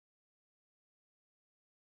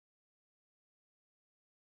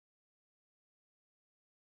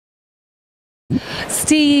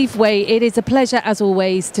Steve Way, it is a pleasure as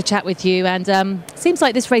always to chat with you, and seems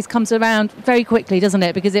like this race comes around very quickly, doesn't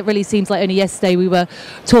it? Because it really seems like only yesterday we were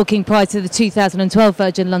talking prior to the 2012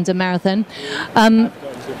 Virgin London Marathon. We've got into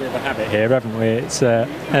a bit of a habit here, haven't we? It's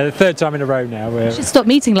the third time in a row now. We should stop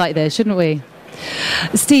meeting like this, shouldn't we?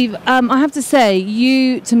 Steve, I have to say,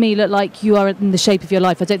 you to me look like you are in the shape of your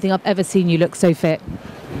life. I don't think I've ever seen you look so fit.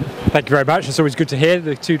 Thank you very much. It's always good to hear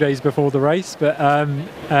the 2 days before the race, but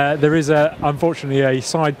there is unfortunately a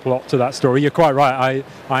side plot to that story. You're quite right,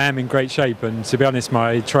 I am in great shape, and to be honest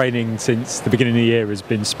my training since the beginning of the year has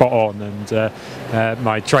been spot on, and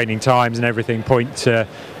my training times and everything point to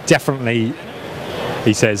definitely,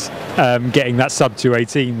 he says, getting that sub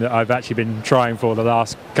 2:18 that I've actually been trying for the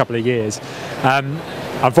last couple of years.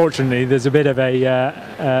 Unfortunately there's a bit of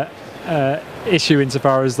a issue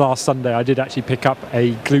insofar as last Sunday I did actually pick up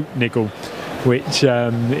a glute niggle, which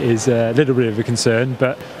is a little bit of a concern,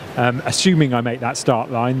 but assuming I make that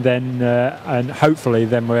start line, then and hopefully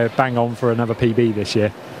then we're bang on for another PB this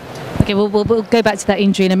year. Okay, we'll go back to that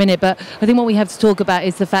injury in a minute, but I think what we have to talk about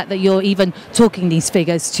is the fact that you're even talking these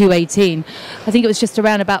figures, 2:18. I think it was just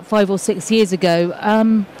around about 5 or 6 years ago.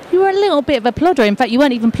 You were a little bit of a plodder. In fact, you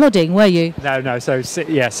weren't even plodding, were you? No. So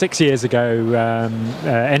yeah, 6 years ago,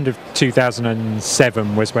 end of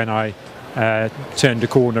 2007 was when I turned a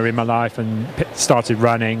corner in my life and started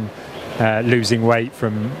running, losing weight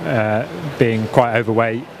from being quite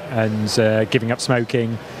overweight and giving up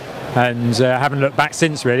smoking. And haven't looked back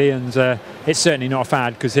since, really, and it's certainly not a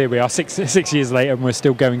fad, because here we are 6 years later and we're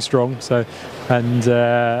still going strong. So, and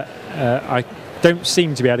I don't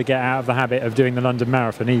seem to be able to get out of the habit of doing the London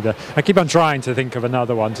Marathon either. I keep on trying to think of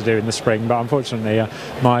another one to do in the spring, but unfortunately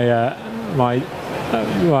my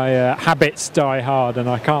habits die hard, and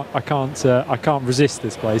I can't resist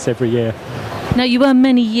this place every year. Now, you were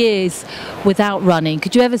many years without running.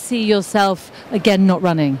 Could you ever see yourself again not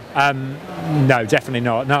running? No, definitely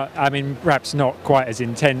not. No, I mean, perhaps not quite as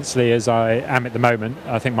intensely as I am at the moment.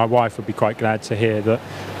 I think my wife would be quite glad to hear that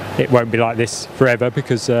it won't be like this forever,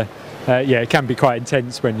 because yeah, it can be quite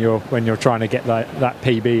intense when you're trying to get that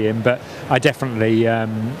PB in. But I definitely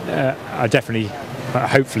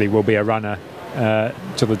hopefully will be a runner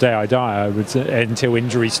till the day I die, I would, until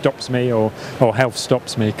injury stops me or health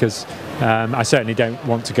stops me, because I certainly don't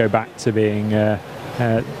want to go back to being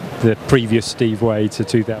the previous Steve Way to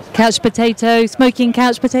 2000. Couch potato, smoking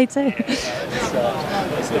couch potato. It's not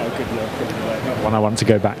a good look, not one I want to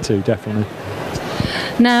go back to, definitely.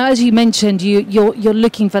 Now, as you mentioned, you're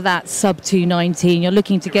looking for that sub 2:19. You're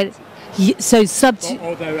looking to get so sub.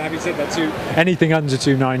 Although having said that, anything under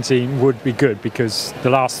 2:19 would be good, because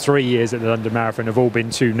the last 3 years at the London Marathon have all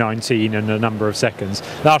been 2:19 and a number of seconds.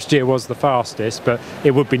 Last year was the fastest, but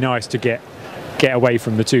it would be nice to get away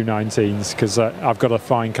from the 2:19s, because I've got a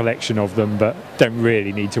fine collection of them, but don't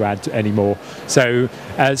really need to add any more. So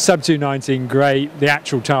sub 2:19, great. The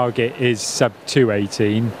actual target is sub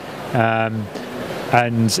 2:18.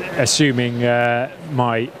 And assuming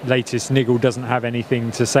my latest niggle doesn't have anything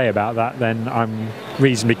to say about that, then I'm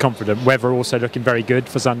reasonably confident. Weather also looking very good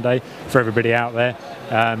for Sunday for everybody out there,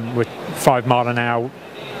 with 5 mile an hour,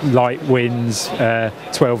 light winds,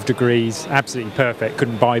 12 degrees, absolutely perfect.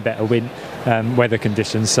 Couldn't buy better weather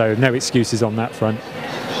conditions, so no excuses on that front.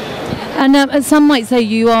 And some might say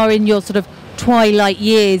you are in your sort of twilight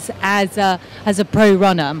years as a pro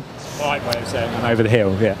runner. Polite way of saying I'm over the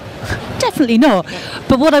hill, yeah. Definitely not.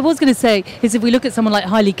 But what I was going to say is, if we look at someone like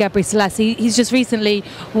Haile Gebrselassie, he's just recently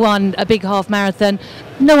won a big half marathon.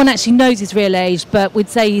 No one actually knows his real age, but we'd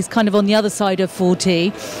say he's kind of on the other side of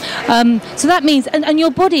 40. So that means, and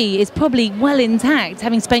your body is probably well intact,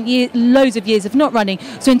 having spent loads of years of not running.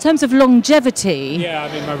 So in terms of longevity, yeah,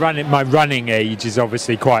 I mean my running age is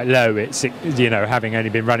obviously quite low. It's, you know, having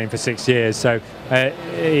only been running for 6 years. So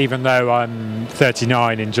even though I'm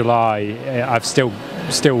 39 in July, I've still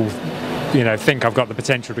you know, think I've got the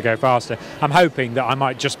potential to go faster. I'm hoping that I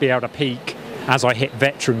might just be able to peak as I hit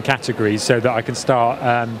veteran categories, so that I can start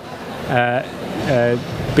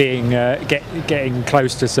getting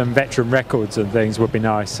close to some veteran records and things would be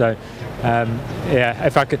nice. So yeah,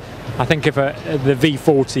 if I could, I think if the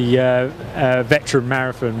V40 veteran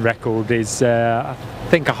marathon record is I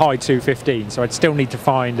think a high 2:15, so I'd still need to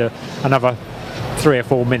find another 3 or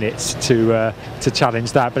 4 minutes to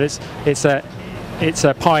challenge that. But it's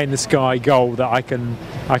a pie in the sky goal that I can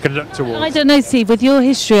look towards. I don't know, Steve, with your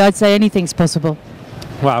history I'd say anything's possible.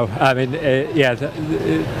 Well, I mean, yeah,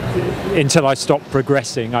 until I stop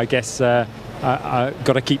progressing, I guess I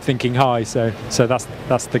got to keep thinking high, so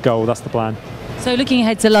that's the goal, that's the plan. So looking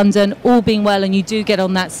ahead to London, all being well and you do get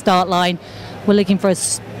on that start line, we're looking for a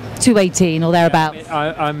 2:18 or thereabouts?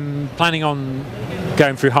 I'm planning on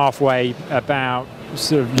going through halfway about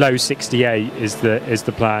sort of low 68 is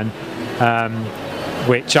the plan,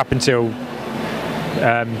 which up until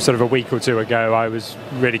sort of a week or two ago I was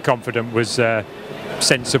really confident was a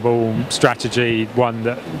sensible strategy, one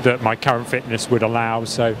that my current fitness would allow.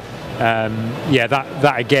 So yeah,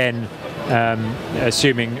 that again,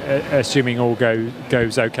 assuming all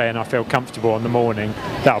goes okay and I feel comfortable on the morning,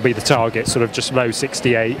 that'll be the target, sort of just low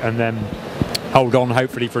 68, and then hold on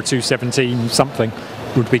hopefully for a 2:17 something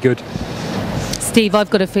would be good. Steve, I've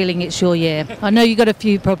got a feeling it's your year. I know you've got a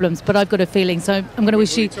few problems, but I've got a feeling, so I'm going to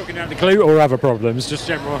wish you... talking about the glute or other problems? Just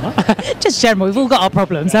general? Just general. We've all got our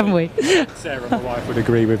problems, haven't we? Sarah, my wife, would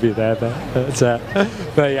agree with you there,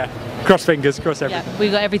 but yeah, cross fingers, cross everything. Yeah,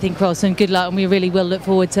 we've got everything crossed, and good luck, and we really will look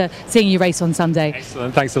forward to seeing you race on Sunday.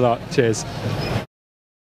 Excellent, thanks a lot. Cheers.